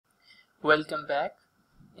Welcome back.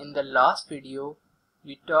 In the last video,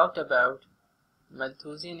 we talked about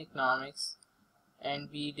Malthusian economics and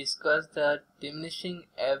we discussed the diminishing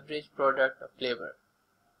average product of labor.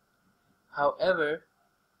 However,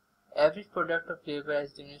 average product of labor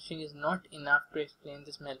as diminishing is not enough to explain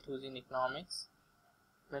this Malthusian economics.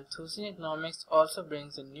 Malthusian economics also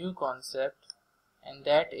brings a new concept, and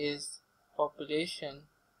that is population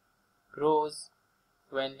grows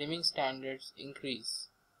when living standards increase.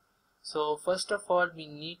 So first of all, we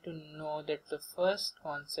need to know that the first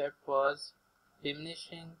concept was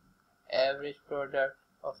diminishing average product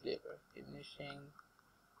of labor. Diminishing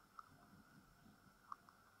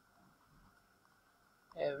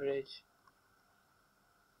average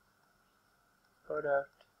product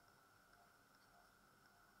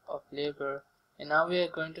of labor. And now we are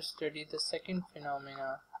going to study the second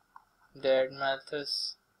phenomena that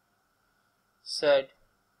Malthus said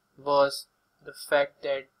was the fact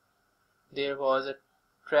that there was a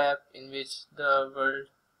trap in which the world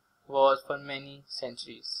was for many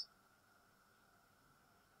centuries.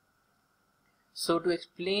 So to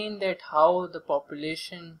explain that how the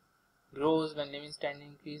population grows when living standard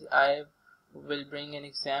increase, I will bring an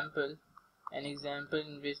example in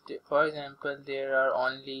which, for example, there are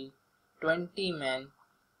only 20 men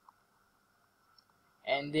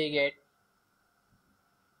and they get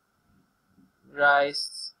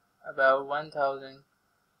rice about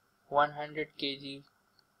 1,100 kg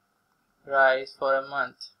rice for a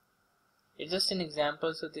month. It's just an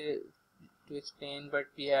example to explain, but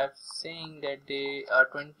we are saying that there are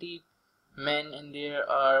 20 men and there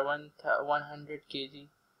are 100 kg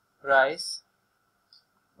rice.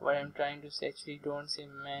 What I'm trying to say, actually don't say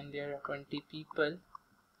men, there are 20 people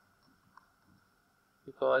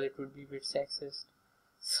because it would be a bit sexist.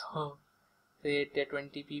 So say there are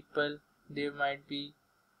 20 people, there might be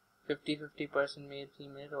 50% male,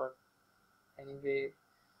 female, or anyway.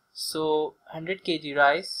 So 100 kg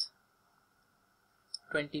rice,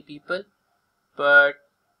 20 people, but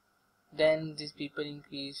then these people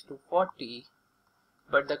increase to 40.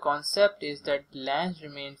 But the concept is that lands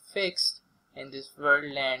remain fixed in this world,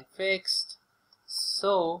 land fixed.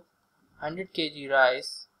 So 100 kg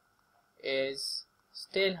rice is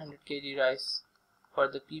still 100 kg rice for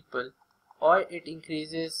the people, or it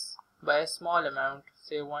increases by a small amount,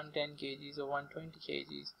 say 110 kgs or 120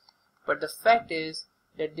 kgs. But the fact is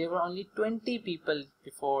that there were only 20 people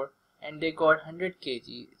before and they got 100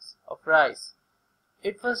 kgs of rice.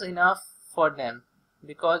 It was enough for them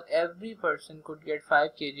because every person could get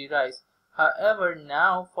 5 kg rice. However,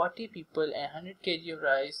 now 40 people and 100 kg of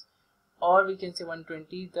rice, or we can say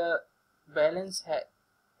 120, the balance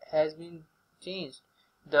has been changed.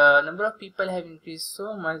 The number of people have increased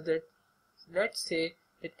so much that let's say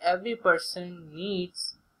that every person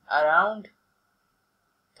needs around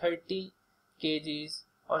 30 kgs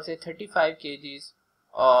or say 35 kgs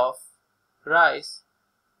of rice.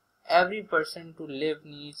 Every person to live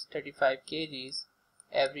needs 35 kgs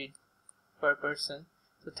per person.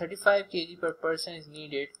 So 35 kg per person is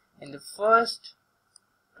needed. In the first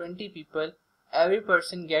 20 people, every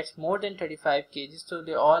person gets more than 35 kgs, so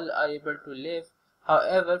they all are able to live.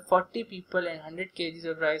 However, 40 people and 100 kgs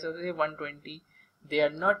of rice, or say 120, they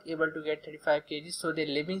are not able to get 35 kgs, so their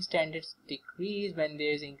living standards decrease when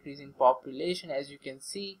there is increase in population, as you can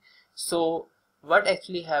see. So what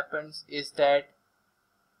actually happens is that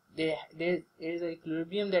there is an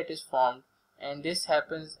equilibrium that is formed, and this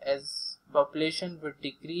happens as population would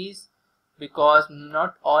decrease because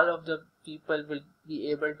not all of the people will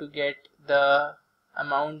be able to get the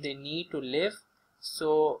amount they need to live,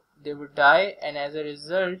 so they would die, and as a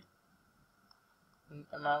result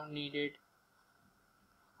amount needed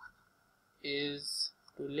is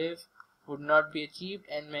to live would not be achieved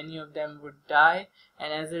and many of them would die,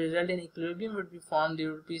 and as a result an equilibrium would be formed.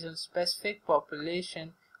 There would be some specific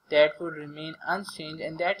population that would remain unchanged,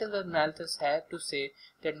 and that is what Malthus had to say,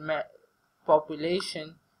 that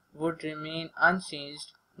population would remain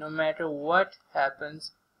unchanged no matter what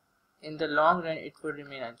happens. In the long run it would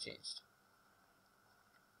remain unchanged.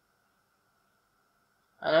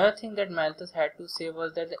 Another thing that Malthus had to say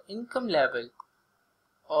was that the income level,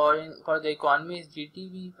 or for the economy is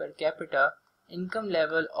GDP per capita, income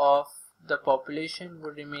level of the population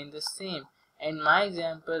would remain the same. In my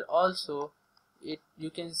example also, you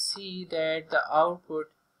can see that the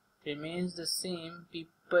output remains the same.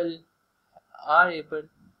 People are able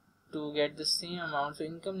to get the same amount, so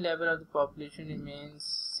income level of the population remains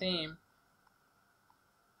same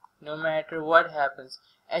no matter what happens.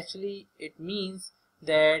 Actually, it means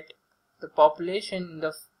that the population in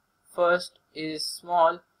the first is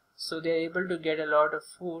small, so they are able to get a lot of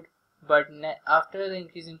food, but after the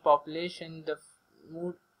increase in population, the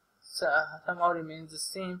mood somehow remains the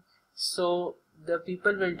same. So the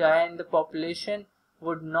people will die and the population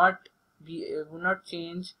would not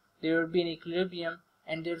change. There would be an equilibrium,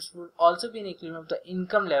 and there would also be an equilibrium of the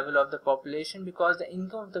income level of the population, because the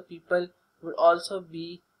income of the people would also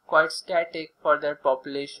be quite static for their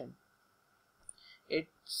population.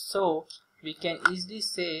 So we can easily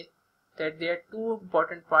say that there are two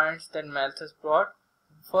important points that Malthus brought.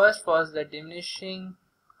 First was diminishing,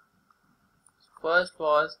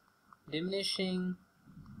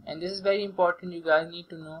 and this is very important, you guys need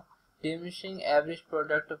to know, diminishing average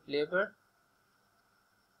product of labor.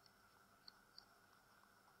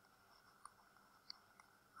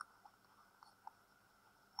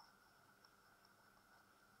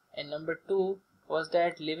 And number two was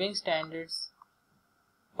that living standards,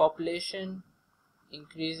 population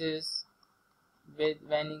increases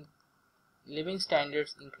when living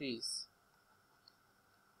standards increase.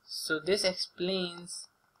 So this explains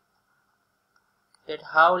that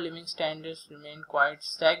how living standards remain quite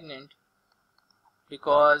stagnant,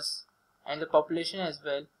 and the population as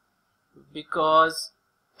well, because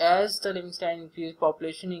as the living standard increased,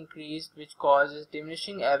 population increased, which causes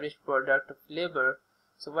diminishing average product of labor.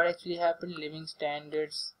 So what actually happened? Living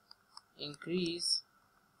standards increase,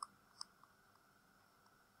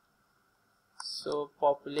 so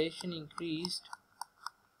population increased.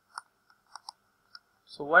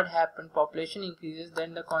 So what happened? Population increases,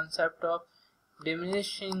 then the concept of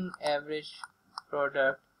diminishing average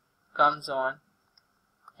product comes on.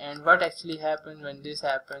 And what actually happens when this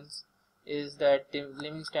happens is that the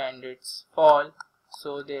living standards fall.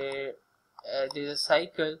 So there's a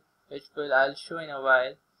cycle which I'll show in a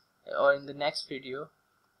while or in the next video,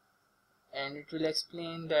 and it will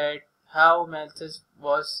explain that how Malthus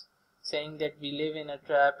was saying that we live in a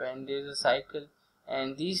trap and there's a cycle,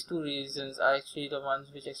 and these two reasons are actually the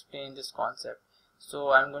ones which explain this concept.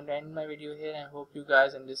 So I'm going to end my video here, and I hope you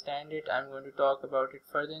guys understand it. I'm going to talk about it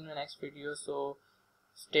further in the next video, so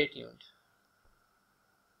stay tuned.